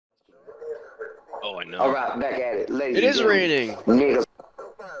Oh, I know. Alright, back at it. Ladies It is and raining. niggas.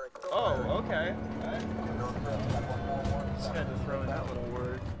 Oh, okay. Just had to throw in that little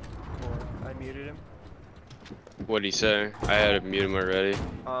word before I muted him. What'd he say? I had to mute him already.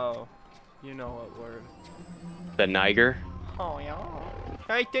 Oh, you know what word. The Niger? Oh, yeah.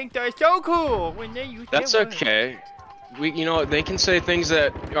 I think that's so cool when they use That's that word. okay. You know, they can say things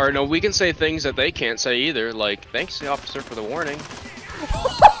that, or no, we can say things that they can't say either. Like, thanks, the officer, for the warning.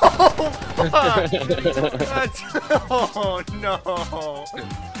 Oh, fuck! That's, oh, no.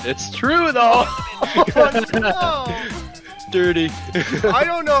 It's true, though. Oh, no. Dirty. I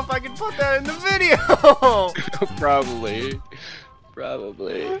don't know if I can put that in the video. Probably.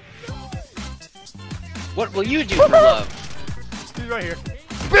 What will you do for love? He's right here.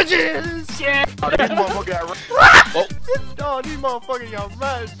 Bitches! Yeah! Oh, this motherfucker got Oh. Oh, these motherfuckers got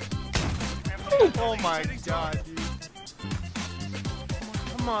red. Oh my god, dude.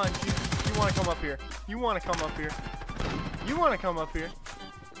 Come on, dude. You wanna come up here. You wanna come up here. You wanna come up here.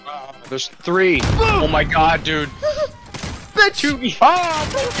 There's 3. Oh my god, dude. Bitch! Oh,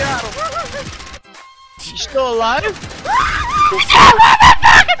 bro, got him. You still alive? Oh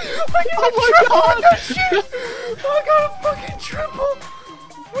my god! I got a fucking triple!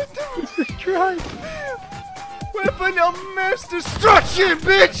 What the Try. Weapon of mass destruction,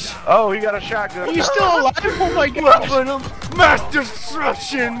 bitch! Oh, he got a shotgun. Are you still alive? Oh my god. Weapon of mass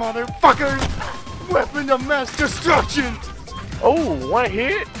destruction, motherfucker! Weapon of mass destruction! Oh, one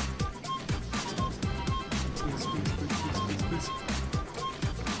hit.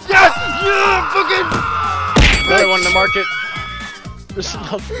 Yes! Yeah, fucking! Another one in the market. There's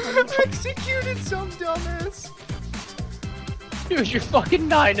Executed some dumbass! Dude, you're fucking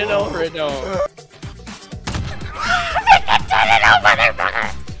 9-0 right now.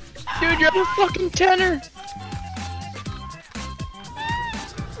 Dude, you're a fucking 10er.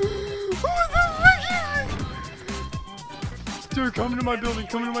 Dude, come to my building,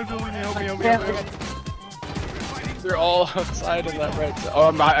 help me. They're all outside of that right side.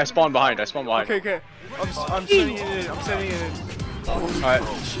 Oh, I spawned behind. Okay. I'm setting it in. Alright.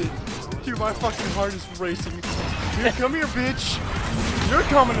 Shit. Dude, my fucking heart is racing. Dude, come here, bitch. You're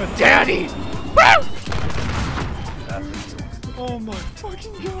coming to daddy. Oh my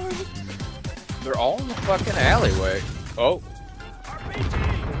fucking god. They're all in the fucking alleyway. Oh.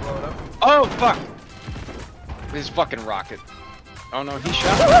 Oh, fuck. This fucking rocket. Oh no, he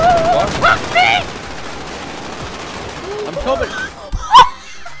shot me. What? I'm coming.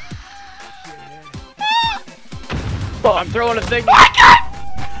 I'm throwing a thing.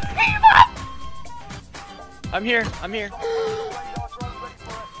 I'm here. I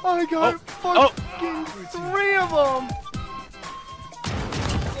got fucking 3 of them.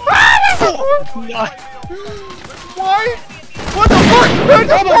 Why? What the fuck?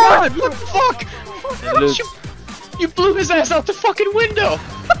 What the fuck? You blew his ass out the fucking window.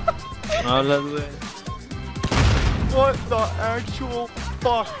 What the actual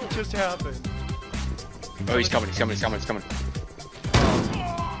fuck just happened? Oh, he's coming.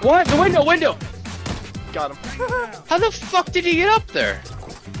 What? The window. Got him. How the fuck did he get up there?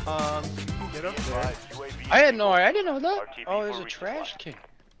 Get up there. I didn't know that. Oh, there's a trash can.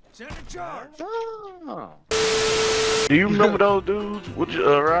 Oh. Do you remember those dudes with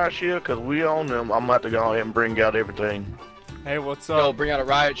riot shield? Cause we own them. I'm about to go ahead and bring out everything. Hey, what's Yo, up? bring out a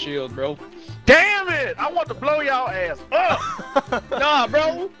riot shield, bro. Damn it! I want to blow y'all ass up. Nah,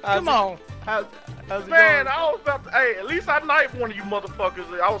 bro. Come on. How's it Man, going? I was about to. Hey, at least I knifed one of you motherfuckers.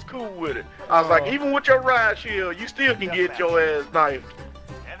 I was cool with it. I was like, even with your riot shield, you still can get your ass knifed.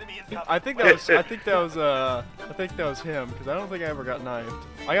 I think that was him, because I don't think I ever got knifed.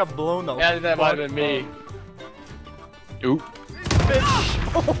 I got blown the Yeah, that might have been me. Oop. Bitch!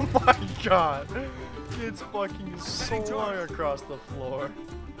 Oh my god! It's fucking soaring across the floor.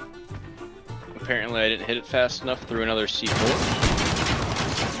 Apparently I didn't hit it fast enough through another C4.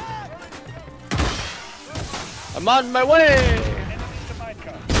 I'm on my way!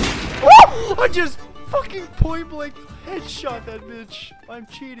 Oh! I just fucking point blank headshot that bitch. I'm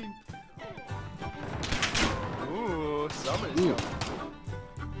cheating. Ooh, somebody's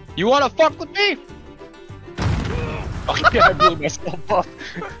You wanna fuck with me? Oh yeah, I blew myself up.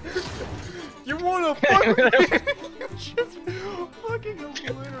 You wanna fuck with me? You just fucking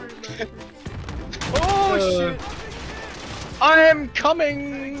obliterated that. Oh shit! I am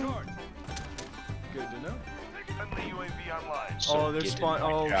coming! Good to know. So Oh, they're spawn.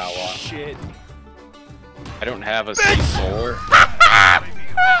 Oh shit! I don't have a C4.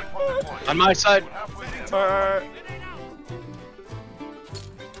 On my side.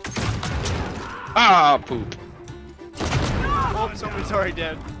 Ah, poop. Oh, somebody's already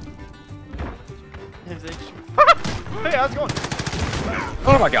dead. His H. Hey, how's it going?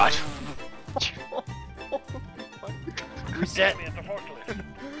 Oh my god. Reset.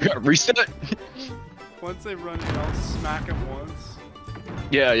 Reset. Once they run in, I'll smack him once.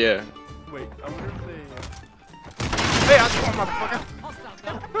 Yeah, yeah. Wait, I wonder if they. Hey, how's it going, motherfucker?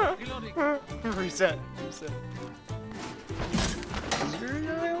 Reset. Reset.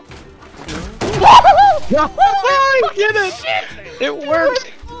 I did it! It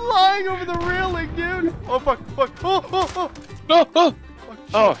worked! Flying over the railing, dude! Oh fuck, fuck, oh, oh, oh! Oh, oh! Fuck,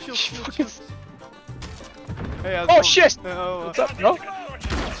 Oh, shield, shield, fucking- shield. Hey, how's it Oh going? shit! Oh, What's up, bro?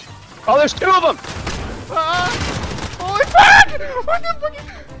 Oh, there's 2 of them! holy fuck! What the fuck?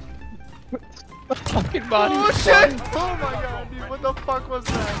 The fucking body. Oh shit! Oh my god, dude, what the fuck was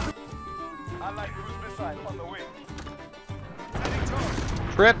that?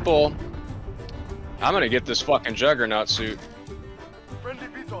 Triple. I'm gonna get this fucking juggernaut suit.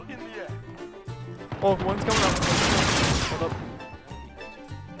 Oh, one's coming up. Hold up.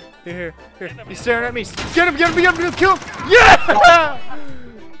 Here. He's staring at me. Get him, kill him! Yeah!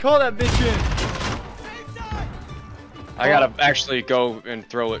 Call that bitch in. I gotta actually go and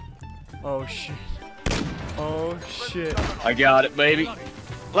throw it. Oh shit. Oh shit. I got it, baby.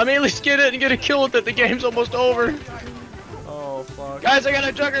 Let me at least get it and get a kill with it. The game's almost over. Oh fuck. Guys, I got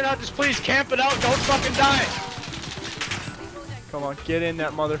a juggernaut. Just please camp it out. Don't fucking die. Come on, get in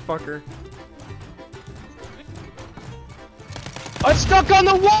that motherfucker. I'm stuck on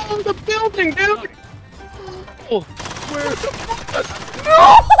the wall of the building, dude. Oh, Where?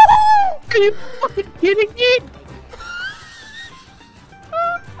 no! Are you fucking kidding me?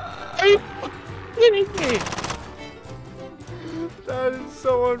 Are you fucking kidding me? That is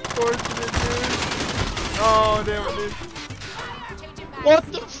so unfortunate, dude. Oh damn it, dude. What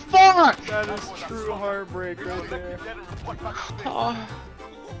the fuck? That is true heartbreak right there. Oh,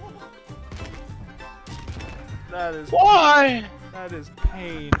 That is. why? That is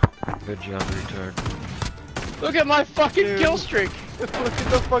pain. Good job, retard. Look at my fucking Dude. kill streak. Look at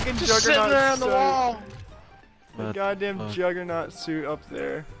the fucking Just sitting juggernaut there on the suit. wall. The goddamn juggernaut suit up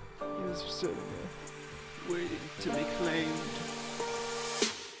there. He's just sitting there, waiting to be claimed.